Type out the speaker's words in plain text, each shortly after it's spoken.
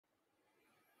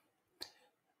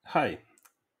Hi,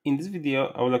 in this video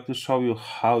I would like to show you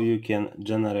how you can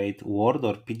generate Word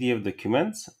or PDF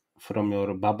documents from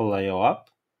your Bubble.io app,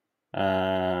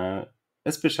 uh,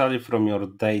 especially from your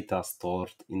data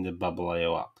stored in the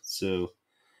Bubble.io app. So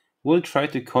we'll try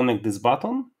to connect this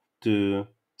button to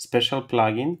special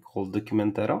plugin called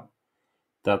Documentero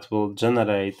that will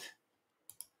generate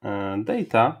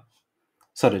the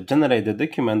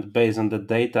document based on the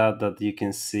data that you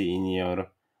can see in your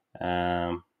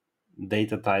um,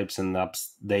 data types and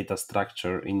apps data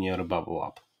structure in your Bubble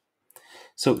app.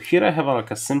 So here I have like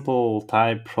a simple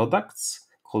type products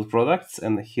called products,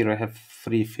 and here I have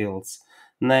three fields: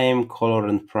 name, color,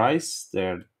 and price.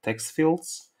 They're text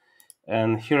fields.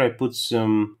 And here I put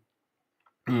some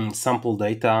sample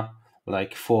data,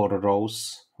 like 4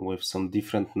 rows with some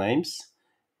different names,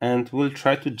 and we'll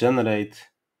try to generate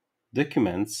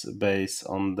documents based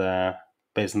on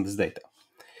this data.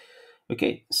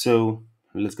 Okay, so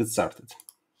let's get started.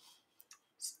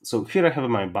 So here I have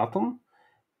my button,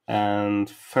 and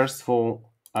first of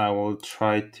all I will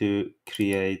try to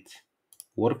create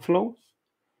workflow.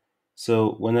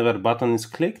 So whenever button is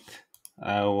clicked,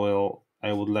 I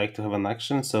would like to have an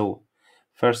action. So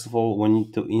first of all we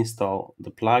need to install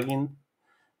the plugin.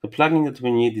 The plugin that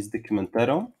we need is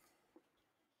Documentero.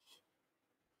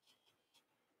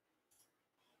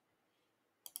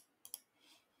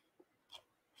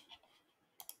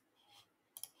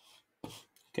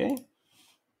 Okay.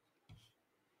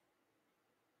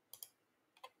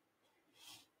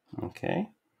 Okay.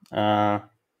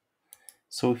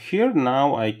 So here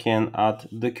now I can add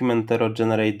Documentero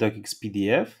generate docx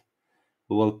PDF.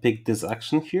 We will pick this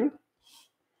action here.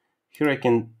 Here I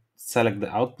can select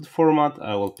the output format.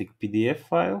 I will pick PDF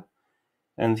file.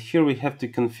 And here we have to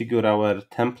configure our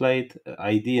template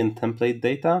ID and template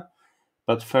data.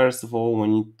 But first of all, we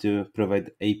need to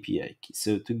provide API key.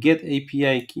 So to get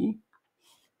API key,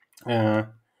 you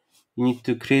need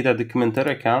to create a Documentero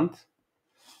account.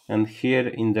 And here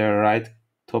in the right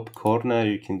top corner,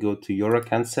 you can go to your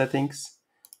account settings,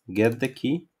 get the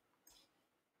key,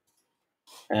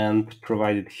 and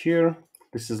provide it here.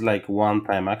 This is like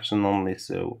one-time action only,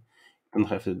 so you don't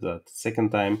have to do that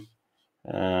second time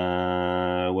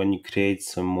when you create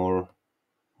some more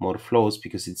flows,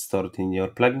 because it's stored in your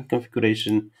plugin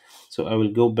configuration. So I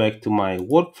will go back to my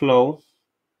workflow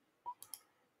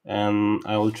and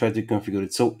I will try to configure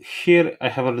it. So here I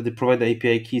have already provided the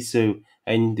API key, so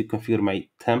I need to configure my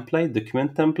template,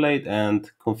 document template, and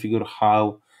configure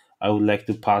how I would like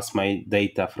to pass my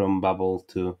data from Bubble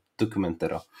to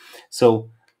Documentero.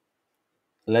 So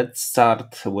let's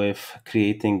start with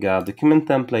creating a document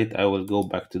template. I will go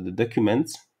back to the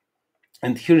documents,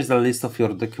 and here's the list of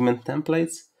your document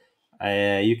templates.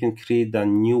 You can create a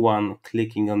new one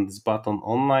clicking on this button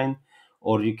online,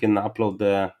 or you can upload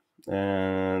the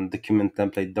document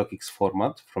template docx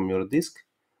format from your disk.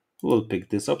 We'll pick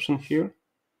this option here.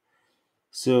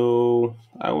 So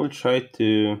I will try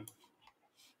to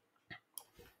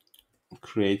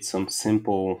create some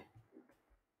simple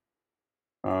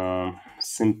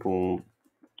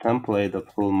template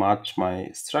that will match my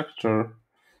structure.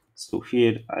 So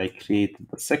here I create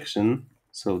the section.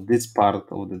 So this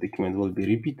part of the document will be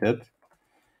repeated,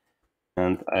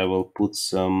 and I will put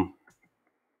some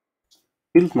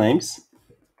field names.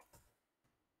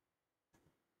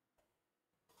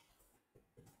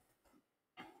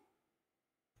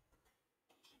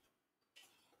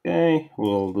 Okay,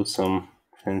 we'll do some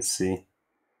fancy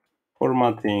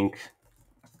formatting.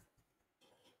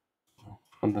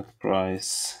 Contact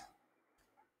price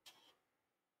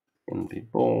can be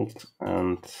bold,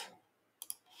 and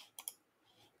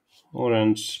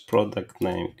orange product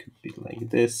name could be like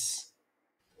this.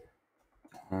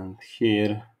 And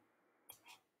here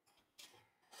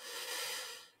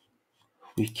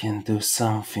we can do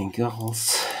something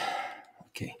else.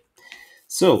 Okay,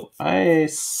 so I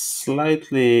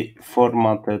slightly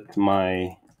formatted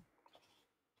my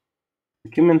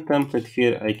document template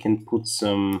here. I can put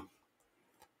some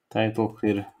title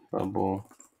here, bubble.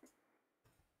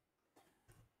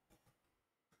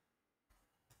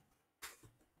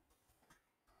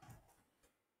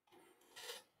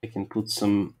 I can put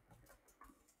some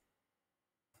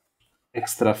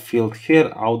extra field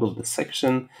here out of the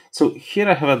section. So here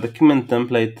I have a document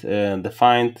template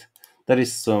defined. There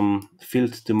is some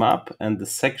field to map and the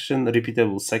section,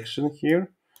 repeatable section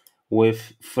here,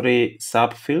 with 3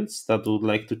 subfields that would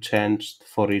like to change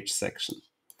for each section.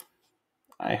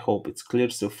 I hope it's clear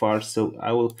so far. So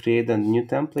I will create a new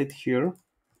template here.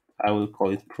 I will call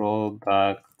it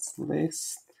products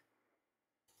list.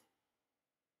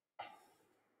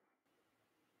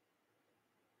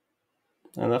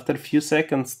 And after a few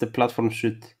seconds, the platform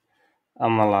should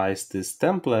analyze this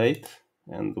template,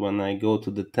 and when I go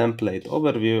to the template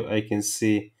overview, I can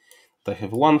see that I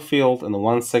have one field and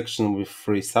one section with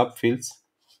 3 subfields.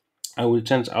 I will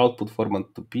change output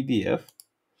format to PDF.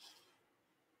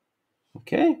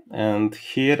 Okay, and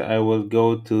here I will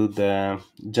go to the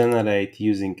generate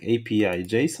using API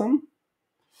JSON,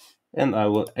 and I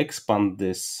will expand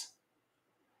this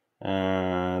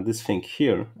this thing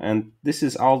here, and this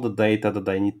is all the data that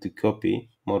I need to copy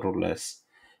more or less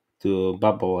to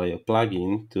Bubble.io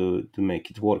plugin to make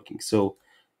it working. So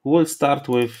we'll start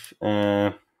with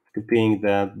copying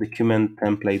the document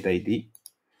template ID,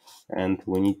 and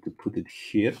we need to put it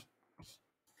here.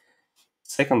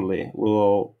 Secondly, we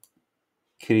will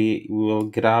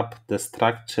grab the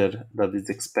structure that is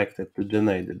expected to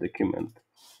generate the document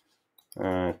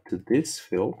to this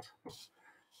field,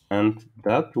 and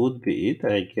that would be it,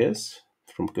 I guess,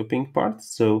 from copying part.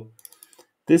 So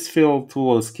this field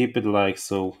will skip it like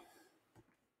so.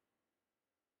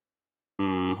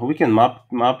 We can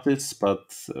map this,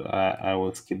 but I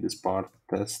will skip this part.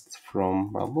 Test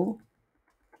from Bubble.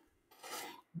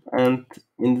 And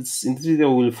in this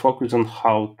video, we'll focus on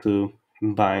how to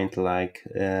bind like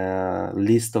a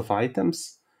list of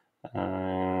items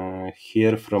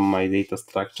here from my data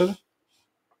structure.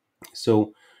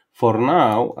 So for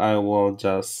now, I will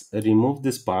just remove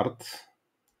this part.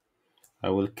 I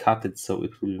will cut it so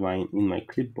it will be in my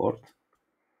clipboard.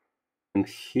 And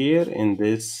here in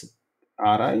this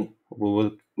array, we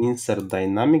will insert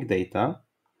dynamic data,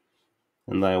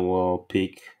 and I will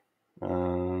pick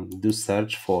do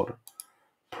search for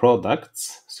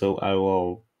products. So I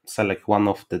will select one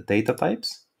of the data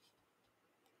types.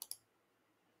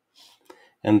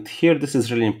 And here, this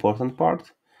is really important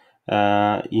part.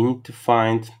 You need to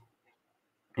find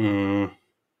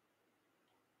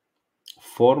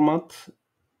format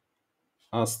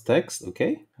as text.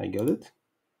 Okay, I got it.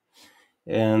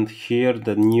 And here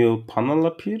the new panel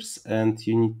appears, and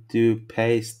you need to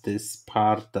paste this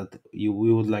part that we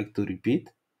would like to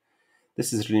repeat.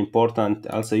 This is really important.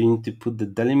 Also, you need to put the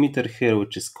delimiter here,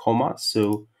 which is comma.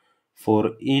 So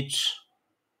for each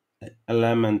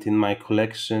element in my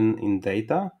collection in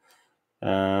data,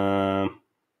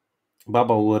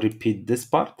 Bubble will repeat this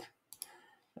part,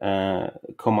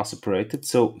 comma separated.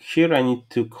 So here I need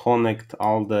to connect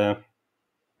all the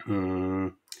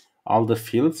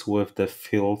fields with the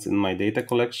fields in my data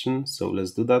collection. So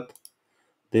let's do that.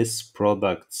 This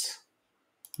product's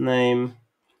name,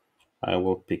 I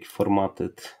will pick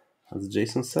formatted as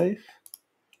JSON safe.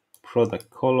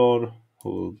 Product color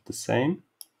will be the same.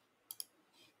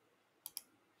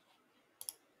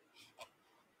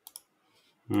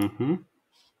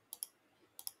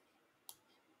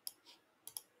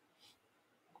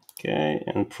 Okay,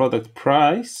 and product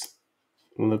price,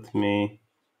 let me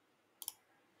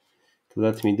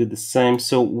do the same.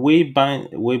 So we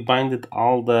binded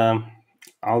all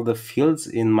the fields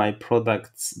in my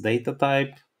product's data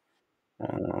type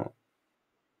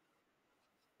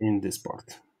in this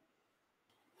part.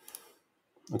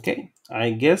 Okay,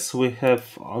 I guess we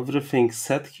have everything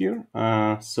set here.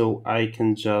 So I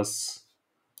can just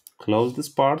close this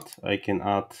part. I can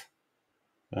add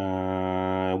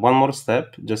one more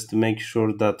step just to make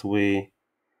sure that we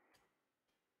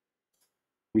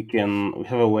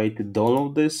have a way to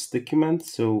download this document.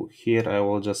 So here I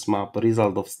will just map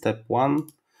result of step 1,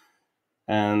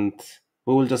 and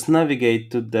we will just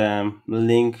navigate to the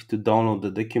link to download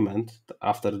the document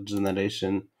after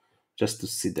generation just to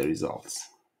see the results.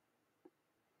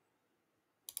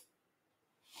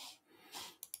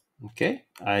 Okay,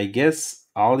 I guess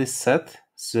all is set.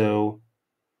 So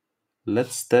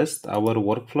let's test our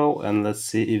workflow and let's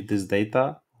see if this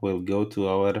data will go to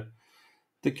our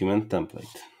document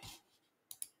template.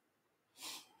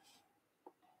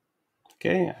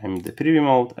 Okay, I'm in the preview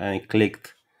mode and I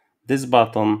clicked this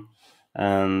button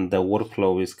and the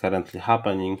workflow is currently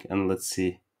happening, and let's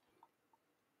see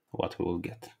what we will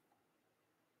get.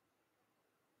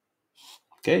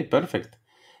 Okay, perfect.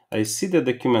 I see the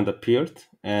document appeared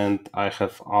and I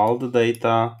have all the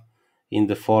data in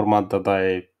the format that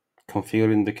I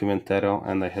configured in Documentero,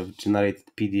 and I have generated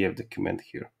PDF document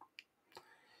here.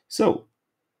 So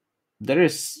there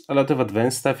is a lot of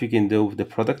advanced stuff you can do with the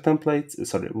product templates,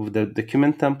 with the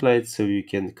document templates. So you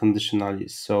can conditionally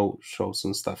show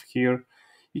some stuff here.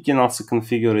 You can also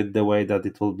configure it the way that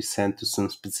it will be sent to some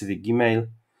specific email.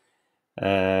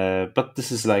 But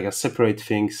this is like a separate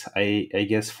things. I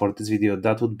guess for this video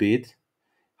that would be it.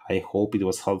 I hope it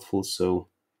was helpful. So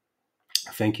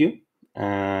thank you.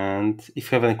 And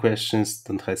if you have any questions,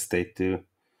 don't hesitate to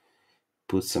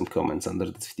put some comments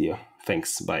under this video.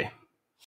 Thanks. Bye.